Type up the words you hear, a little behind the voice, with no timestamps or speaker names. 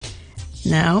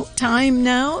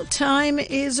Time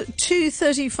is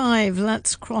 2:35.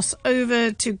 Let's cross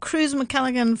over to Cruz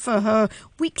McCalligan for her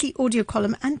weekly audio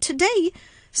column. And today,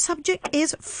 subject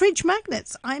is fridge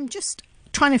magnets. I'm just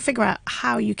trying to figure out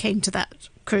how you came to that,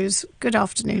 Cruz. Good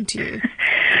afternoon to you.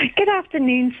 Good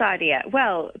afternoon, Sadia.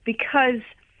 Well, because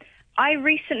I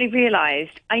recently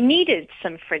realized I needed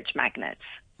some fridge magnets.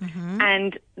 Mm-hmm.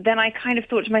 And then I kind of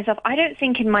thought to myself, I don't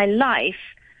think in my life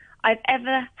I've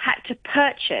ever had to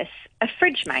purchase a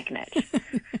fridge magnet.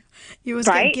 You always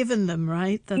get given them,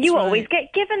 right? That's you right. always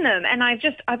get given them. And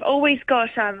I've always got,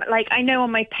 I know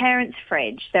on my parents'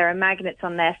 fridge, there are magnets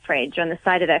on their fridge, on the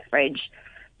side of their fridge,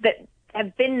 that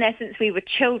have been there since we were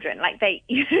children. Like they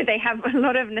have a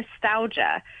lot of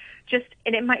nostalgia.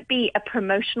 And it might be a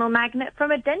promotional magnet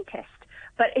from a dentist,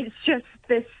 but it's just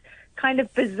this kind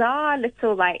of bizarre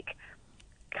little,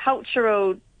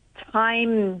 cultural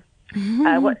time,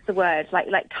 what's the word? Like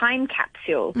time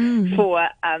capsule for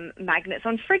magnets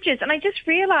on fridges. And I just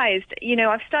realized,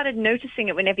 I've started noticing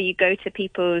it whenever you go to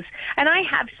people's, and I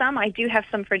do have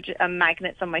some fridge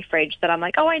magnets on my fridge that I'm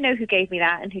like, oh, I know who gave me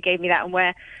that and who gave me that and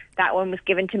where that one was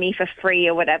given to me for free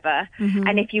or whatever. Mm-hmm.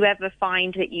 And if you ever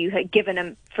find that you had given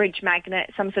a fridge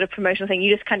magnet, some sort of promotional thing,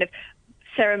 you just kind of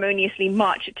ceremoniously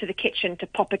march it to the kitchen to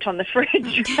pop it on the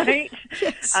fridge, right?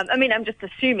 Yes. I'm just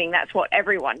assuming that's what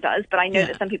everyone does, but I know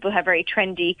that some people have very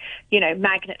trendy,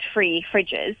 magnet-free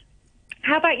fridges.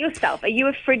 How about yourself? Are you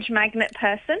a fridge magnet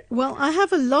person? Well, I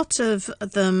have a lot of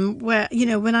them where,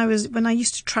 when I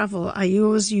used to travel, I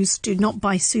always used to not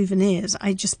buy souvenirs.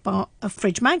 I just bought a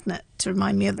fridge magnet to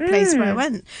remind me of the place where I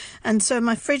went. And so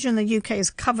my fridge in the UK is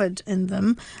covered in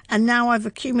them. And now I've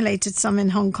accumulated some in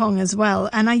Hong Kong as well.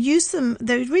 And I use them.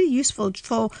 They're really useful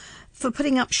for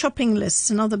putting up shopping lists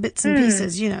and other bits and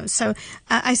pieces, So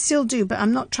I still do, but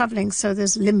I'm not traveling, so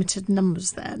there's limited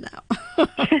numbers there now.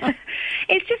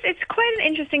 It's quite an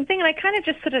interesting thing, and I kind of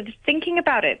just sort of thinking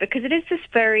about it because it is this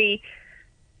very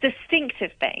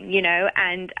distinctive thing,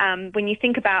 and when I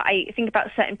think about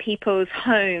certain people's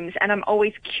homes, and I'm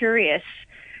always curious,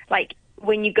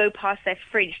 when you go past their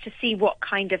fridge to see what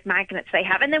kind of magnets they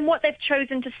have and then what they've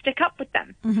chosen to stick up with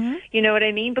them. Mm-hmm. You know what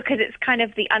I mean? Because it's kind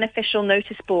of the unofficial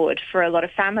notice board for a lot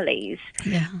of families.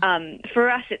 Yeah.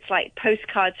 For us, it's like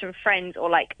postcards from friends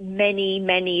or many,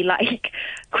 many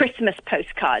Christmas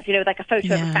postcards, with a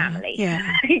photo of a family.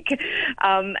 Yeah.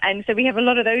 And so we have a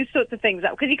lot of those sorts of things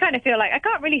up because you kind of feel like I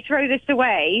can't really throw this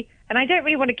away. And I don't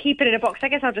really want to keep it in a box. I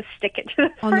guess I'll just stick it to the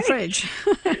fridge. On the fridge.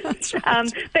 That's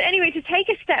right. But anyway, to take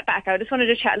a step back, I just wanted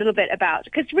to chat a little bit about,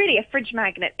 because really a fridge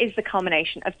magnet is the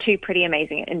culmination of two pretty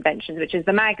amazing inventions, which is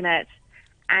the magnet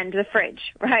and the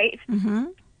fridge, right? Mm-hmm.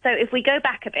 So if we go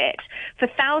back a bit, for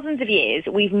thousands of years,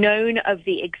 we've known of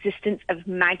the existence of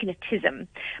magnetism,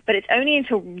 but it's only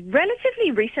until relatively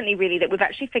recently, really, that we've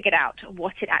actually figured out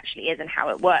what it actually is and how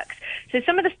it works. So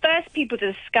some of the first people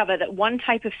to discover that one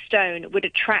type of stone would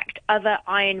attract other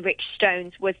iron-rich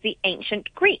stones was the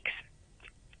ancient Greeks.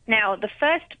 Now, the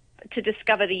first to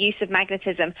discover the use of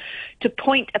magnetism to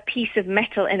point a piece of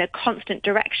metal in a constant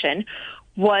direction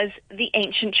was the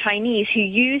ancient Chinese, who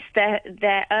used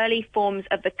their early forms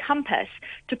of the compass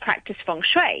to practice feng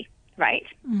shui, right?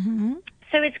 Mm-hmm.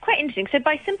 So it's quite interesting. So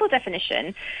by simple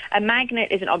definition, a magnet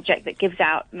is an object that gives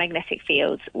out magnetic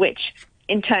fields, which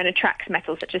in turn attracts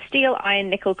metals such as steel, iron,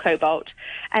 nickel, cobalt,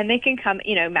 and they can come,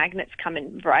 magnets come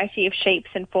in a variety of shapes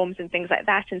and forms and things like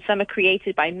that, and some are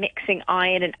created by mixing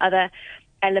iron and other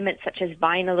elements such as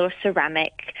vinyl or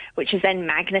ceramic, which is then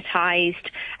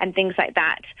magnetized and things like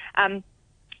that.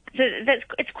 So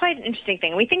it's quite an interesting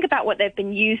thing. When we think about what they've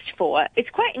been used for, it's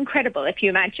quite incredible if you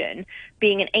imagine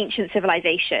being an ancient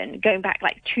civilization going back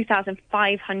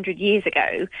 2,500 years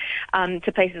ago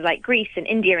to places like Greece and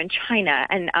India and China,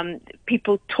 and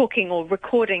people talking or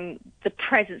recording the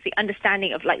presence, the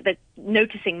understanding of the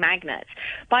noticing magnets.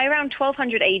 By around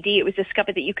 1200 AD, it was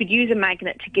discovered that you could use a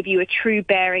magnet to give you a true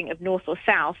bearing of north or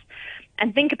south.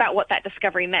 And think about what that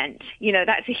discovery meant.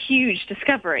 That's a huge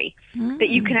discovery that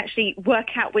you can actually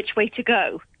work out which way to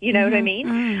go. You know what I mean?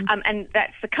 And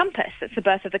that's the compass. That's the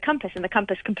birth of the compass. And the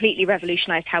compass completely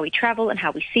revolutionized how we travel and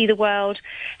how we see the world,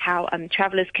 how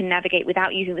travelers can navigate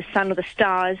without using the sun or the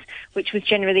stars, which was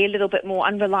generally a little bit more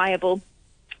unreliable.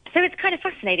 So it's kind of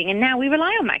fascinating. And now we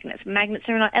rely on magnets. Magnets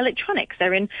are in our electronics.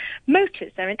 They're in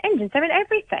motors. They're in engines. They're in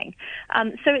everything.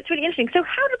 So it's really interesting. So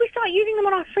how did we start using them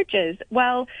on our fridges?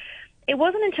 Well, it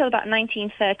wasn't until about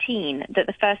 1913 that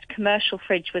the first commercial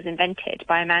fridge was invented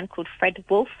by a man called Fred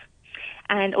Wolf.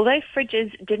 And although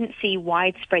fridges didn't see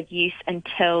widespread use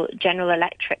until General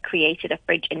Electric created a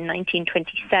fridge in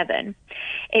 1927,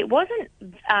 it wasn't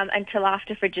until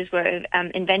after fridges were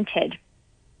invented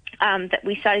that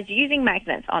we started using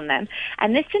magnets on them.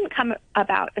 And this didn't come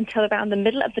about until around the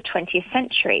middle of the 20th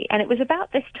century. And it was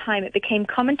about this time it became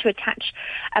common to attach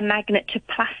a magnet to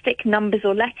plastic numbers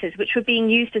or letters, which were being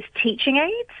used as teaching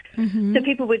aids. Mm-hmm. So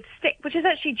people would stick, which is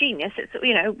actually genius. It's,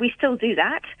 we still do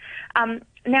that.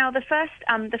 Now, the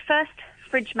first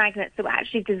fridge magnets that were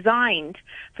actually designed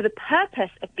for the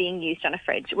purpose of being used on a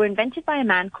fridge were invented by a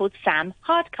man called Sam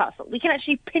Hardcastle. We can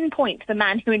actually pinpoint the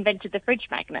man who invented the fridge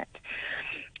magnet.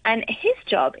 And his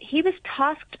job, he was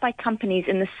tasked by companies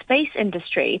in the space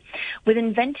industry with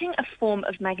inventing a form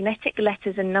of magnetic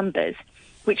letters and numbers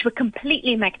which were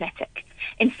completely magnetic,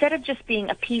 instead of just being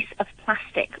a piece of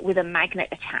plastic with a magnet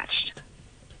attached.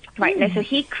 Right. Now, so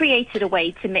he created a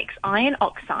way to mix iron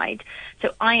oxide,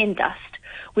 so iron dust,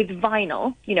 with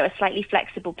vinyl, a slightly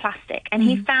flexible plastic. And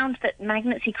he found that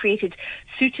magnets he created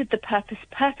suited the purpose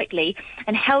perfectly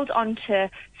and held onto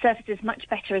surfaces much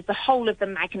better as the whole of the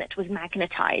magnet was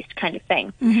magnetized, kind of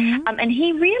thing. Mm-hmm. And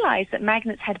he realized that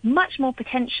magnets had much more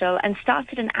potential and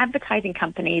started an advertising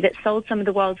company that sold some of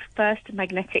the world's first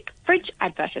magnetic fridge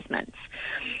advertisements.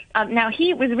 Now,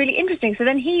 he was really interesting. So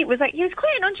then he was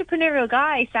quite an entrepreneurial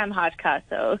guy, Sam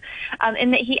Hardcastle,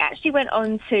 in that he actually went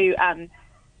on to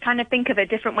kind of think of a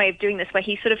different way of doing this, where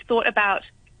he sort of thought about,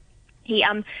 he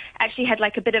actually had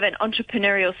like a bit of an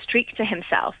entrepreneurial streak to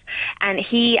himself. And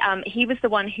he was the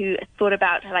one who thought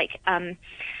about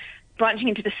branching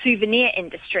into the souvenir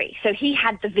industry. So he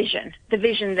had the vision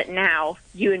that now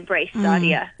you embrace,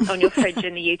 Sadia, on your fridge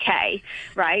in the UK,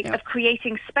 right? Yep. Of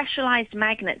creating specialized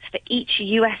magnets for each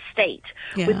US state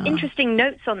with interesting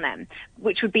notes on them,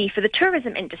 which would be for the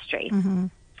tourism industry. Mm-hmm.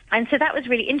 And so that was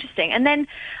really interesting. And then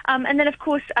of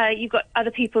course, you've got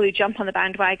other people who jump on the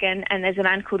bandwagon, and there's a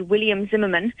man called William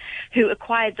Zimmerman who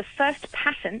acquired the first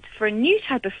patent for a new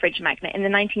type of fridge magnet in the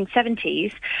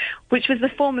 1970s, which was the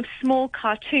form of small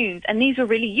cartoons. And these were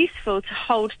really useful to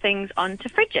hold things onto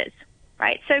fridges,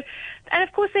 right? So, and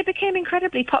of course, they became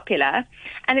incredibly popular.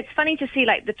 And it's funny to see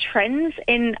the trends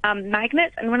in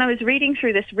magnets. And when I was reading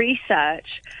through this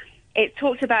research, it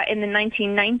talked about in the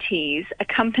 1990s a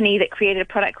company that created a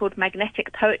product called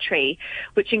Magnetic Poetry,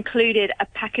 which included a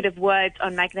packet of words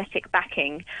on magnetic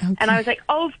backing. Okay. And I was like,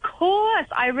 oh, of course,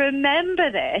 I remember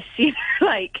this.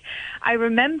 I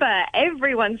remember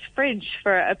everyone's fridge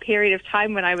for a period of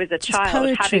time when I was a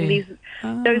child having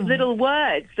those little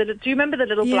words. Do you remember the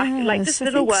little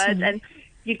little words? So. And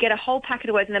you'd get a whole packet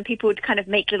of words, and then people would kind of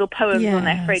make little poems on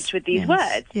their fridge with these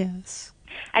words. Yes.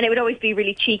 And it would always be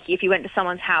really cheeky if you went to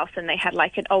someone's house and they had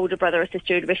an older brother or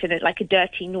sister who'd written it a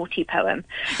dirty, naughty poem,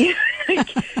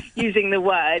 using the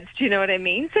words. Do you know what I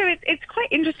mean? So it's quite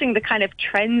interesting, the kind of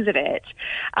trends of it.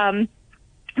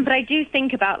 But I do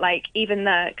think about even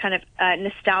the kind of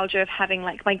nostalgia of having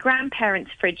my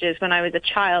grandparents' fridges when I was a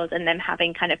child, and them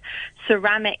having kind of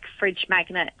ceramic fridge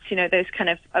magnets, those kind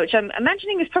of, which I'm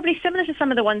imagining is probably similar to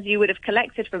some of the ones you would have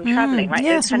collected from traveling, right?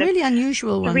 Yeah, some really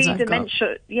unusual ones.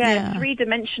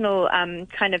 Three-dimensional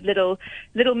kind of little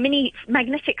mini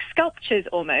magnetic sculptures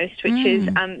almost, which is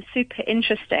super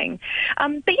interesting.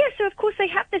 But yeah, so of course they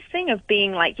have this thing of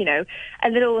being a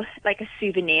little a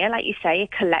souvenir, like you say, a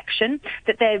collection,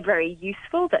 that they're very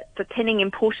useful, that for pinning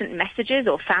important messages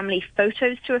or family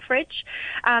photos to a fridge.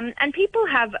 And people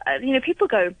have, people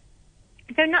go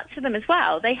nuts for them as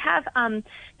well. They have,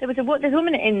 there's a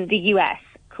woman in the US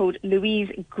called Louise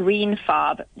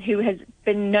Greenfarb, who has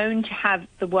been known to have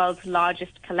the world's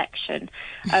largest collection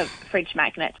of fridge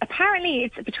magnets. Apparently,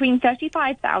 it's between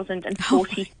 35,000 and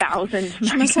 40,000 magnets.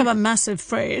 She must have a massive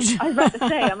fridge. I was about to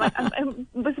say, I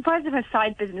was surprised if her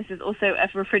side business is also a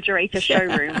refrigerator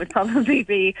showroom. Would probably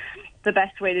be the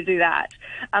best way to do that.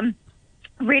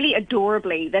 Really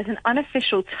adorably, there's an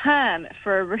unofficial term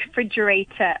for a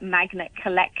refrigerator magnet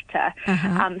collector.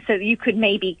 Uh-huh. So you could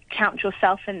maybe count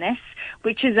yourself in this,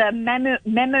 which is a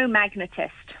memo-magnetist,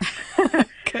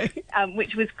 okay.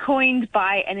 Which was coined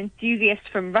by an enthusiast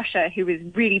from Russia who was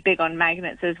really big on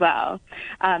magnets as well.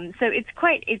 So it's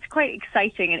quite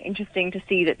exciting and interesting to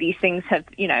see that these things have,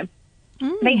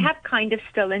 they have kind of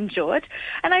still endured.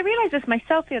 And I realized this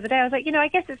myself the other day. I was like, I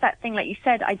guess it's that thing, like you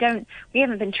said, we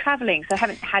haven't been traveling, so I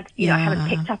haven't had, I haven't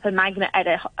picked up a magnet at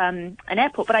an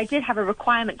airport, but I did have a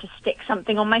requirement to stick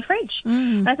something on my fridge.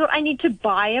 And I thought I need to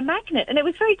buy a magnet. And it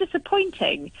was very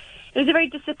disappointing. It was a very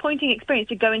disappointing experience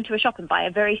to go into a shop and buy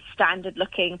a very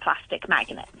standard-looking plastic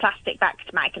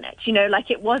backed magnet.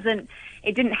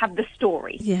 It didn't have the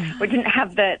story. Yeah. Or it didn't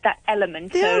have that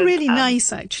element. They're really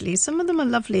nice, actually. Some of them are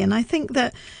lovely. And I think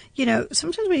that,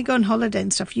 sometimes when you go on holiday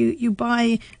and stuff, you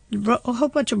buy a whole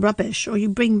bunch of rubbish, or you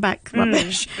bring back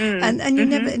rubbish, and you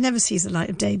it never sees the light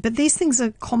of day. But these things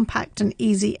are compact and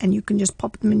easy, and you can just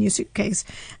pop them in your suitcase.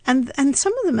 And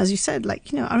some of them, as you said,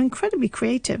 are incredibly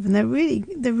creative, and they're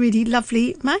really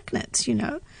lovely magnets.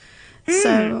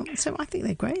 So I think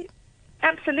they're great.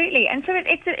 Absolutely. And so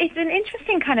it's an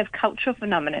interesting kind of cultural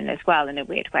phenomenon as well, in a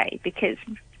weird way, because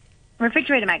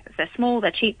refrigerator magnets, they're small,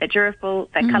 they're cheap, they're durable,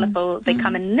 they're colourful, they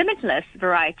come in limitless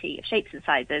variety of shapes and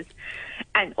sizes.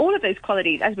 And all of those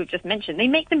qualities, as we've just mentioned, they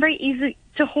make them very easy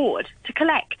to hoard, to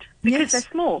collect, because they're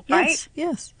small, right?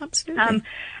 Yes, absolutely.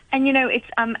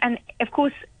 And of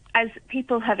course, as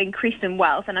people have increased in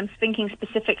wealth, and I'm thinking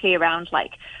specifically around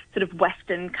sort of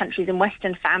Western countries and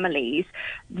Western families,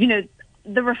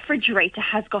 the refrigerator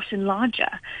has gotten larger.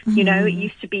 It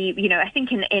used to be, I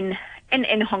think in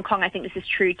Hong Kong, I think this is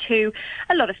true too.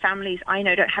 A lot of families I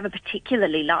know don't have a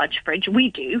particularly large fridge. We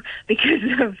do, because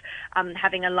of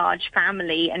having a large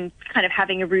family and kind of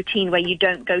having a routine where you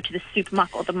don't go to the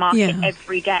supermarket or the market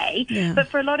every day. Yeah. But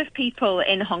for a lot of people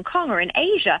in Hong Kong or in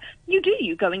Asia, you do.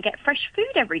 You go and get fresh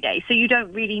food every day. So you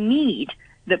don't really need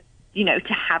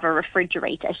to have a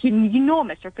refrigerator, a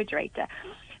enormous refrigerator.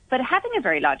 But having a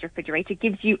very large refrigerator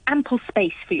gives you ample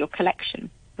space for your collection,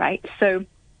 right? So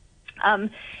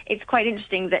it's quite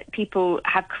interesting that people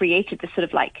have created this sort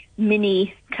of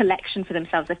mini collection for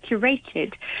themselves. They've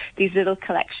curated these little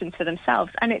collections for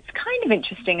themselves. And it's kind of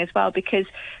interesting as well, because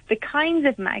the kinds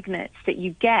of magnets that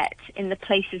you get in the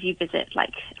places you visit,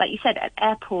 like you said, at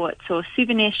airports or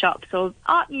souvenir shops or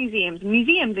art museums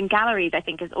and galleries, I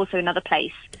think is also another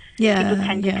place people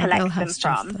tend to collect them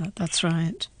from. That's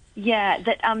right. Yeah,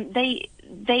 that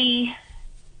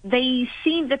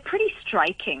they're pretty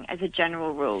striking as a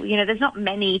general rule. There's not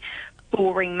many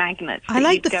boring magnets. I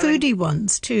like the foodie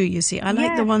ones too, you see. I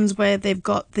like the ones where they've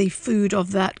got the food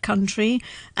of that country,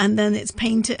 and then it's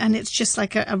painted, and it's just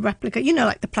like a replica,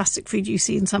 like the plastic food you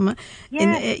see in some,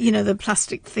 the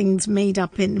plastic things made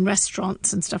up in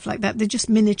restaurants and stuff like that. They're just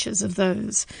miniatures of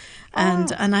those.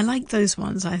 And I like those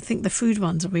ones. I think the food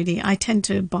ones are I tend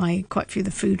to buy quite a few of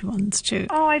the food ones too.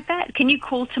 Oh, I bet. Can you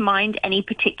call to mind any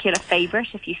particular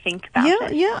favourite if you think about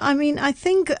it? Yeah. I mean, I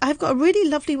think I've got a really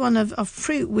lovely one of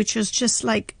fruit, which is just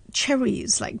like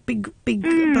cherries, like big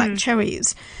black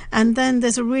cherries. And then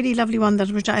there's a really lovely one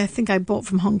which I think I bought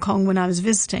from Hong Kong when I was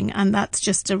visiting, and that's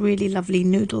just a really lovely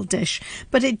noodle dish.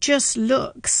 But it just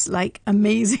looks like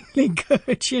amazingly good,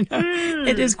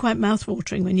 It is quite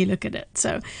mouth-watering when you look at it.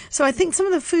 So I think some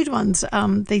of the food ones,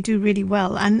 they do really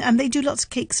well. And they do lots of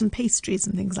cakes and pastries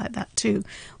and things like that too,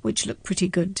 which look pretty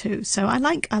good too. So I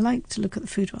like to look at the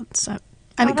food ones, so...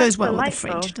 And it goes well with the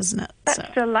fridge, doesn't it?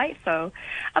 That's delightful.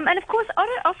 And of course,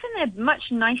 often they're much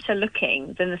nicer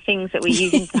looking than the things that we're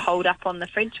using to hold up on the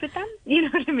fridge with them. You know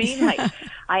what I mean? Like,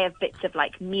 I have bits of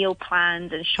meal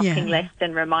plans and shopping lists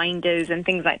and reminders and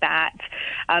things like that.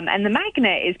 And the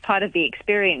magnet is part of the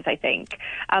experience, I think.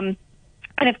 And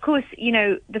of course,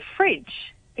 the fridge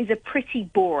is a pretty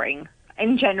boring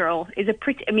in general,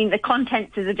 the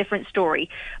contents is a different story,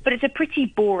 but it's a pretty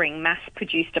boring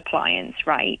mass-produced appliance,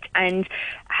 right? And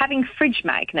having fridge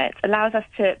magnets allows us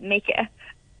to make it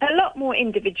a lot more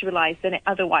individualized than it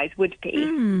otherwise would be.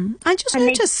 I just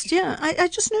noticed, I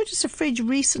just noticed a fridge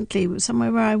recently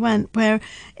somewhere where I went, where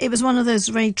it was one of those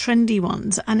very trendy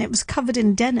ones, and it was covered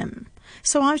in denim.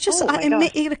 So I was just,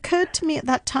 it occurred to me at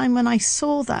that time when I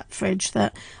saw that fridge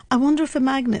that I wonder if a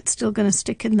magnet's still going to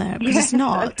stick in there, because it's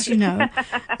not,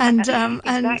 And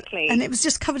exactly. and it was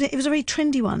just covered. It was a very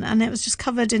trendy one, and it was just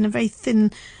covered in a very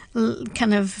thin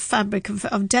kind of fabric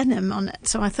of denim on it.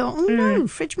 So I thought, no,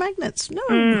 fridge magnets, no.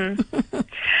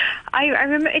 I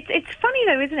remember. It's funny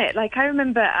though, isn't it? I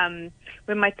remember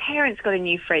when my parents got a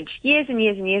new fridge years and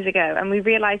years and years ago, and we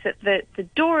realized that the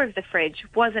door of the fridge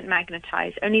wasn't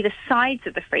magnetized, only the sides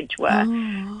of the fridge were.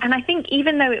 And I think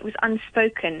even though it was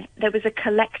unspoken, there was a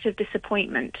collective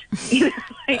disappointment.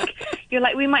 You're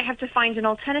like, we might have to find an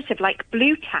alternative, like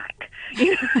blue tack,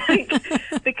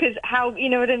 because how, you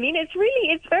know what I mean? It's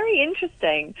very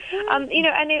interesting.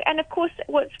 And of course,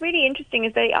 what's really interesting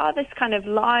is they are this kind of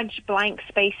large blank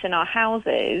space in our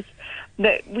houses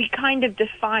that we kind of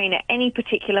define at any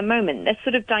particular moment. They're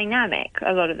sort of dynamic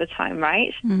a lot of the time,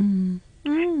 right? And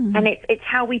it's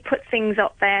how we put things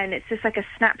up there, and it's just like a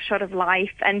snapshot of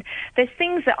life. And there's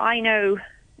things that I know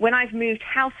when I've moved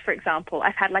house, for example,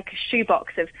 I've had like a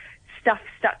shoebox of stuff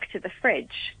stuck to the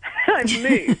fridge. I've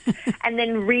moved and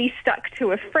then restuck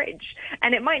to a fridge.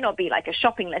 And it might not be like a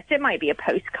shopping list. It might be a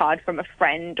postcard from a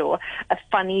friend or a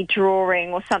funny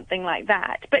drawing or something like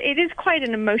that. But it is quite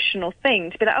an emotional thing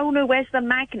to be like, oh no, where's the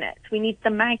magnet? We need the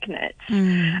magnet.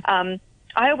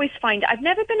 I always find, I've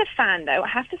never been a fan, though. I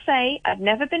have to say, I've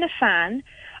never been a fan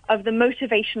of the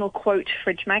motivational quote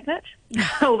fridge magnet.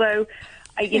 Although,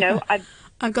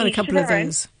 I've got a couple of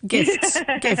those gifts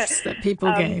that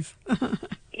people gave.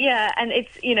 Yeah, and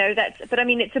it's, but I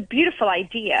mean, it's a beautiful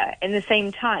idea in the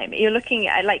same time. You're looking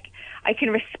at, I can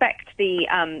respect the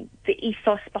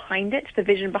ethos behind it, the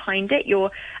vision behind it. You're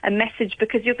a message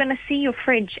because you're going to see your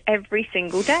fridge every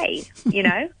single day.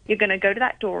 You're going to go to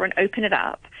that door and open it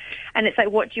up, and it's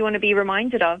like, what do you want to be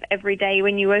reminded of every day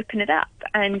when you open it up?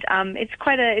 And it's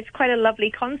quite a lovely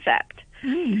concept. So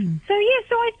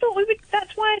I thought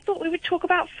that's why I thought we would talk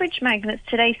about fridge magnets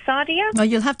today, Sadia. Well,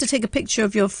 you'll have to take a picture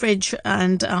of your fridge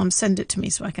and send it to me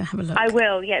so I can have a look. I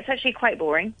will. Yeah, it's actually quite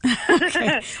boring.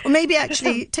 Okay. Or maybe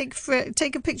actually take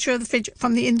a picture of the fridge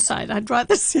from the inside. I'd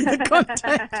rather see the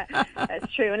content.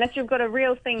 That's true, unless you've got a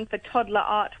real thing for toddler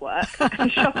artwork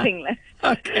and shopping list.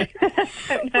 Okay.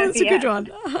 Well, that's a good one.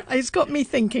 It's got me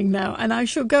thinking now, and I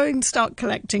shall go and start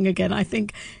collecting again. I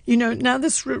think, now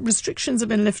this restrictions have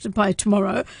been lifted by tomorrow,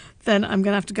 then I'm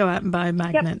going to have to go out and buy a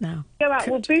magnet now. Go out.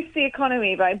 We'll boost the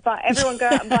economy by everyone go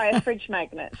out and buy a fridge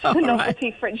magnet, a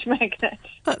novelty fridge magnet.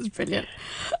 That's brilliant.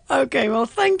 Okay, well,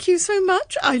 thank you so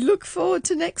much. I look forward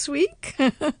to next week.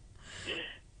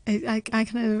 I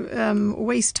kind of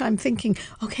waste time thinking,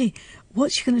 okay,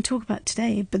 what's she going to talk about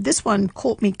today? But this one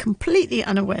caught me completely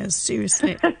unawares,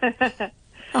 seriously.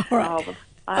 All right. Oh,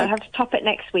 I'll have to top it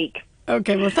next week.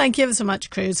 Okay, well, thank you ever so much,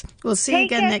 Cruz. We'll see you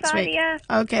again next week.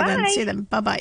 Okay, Bye. then. See you then. Bye-bye.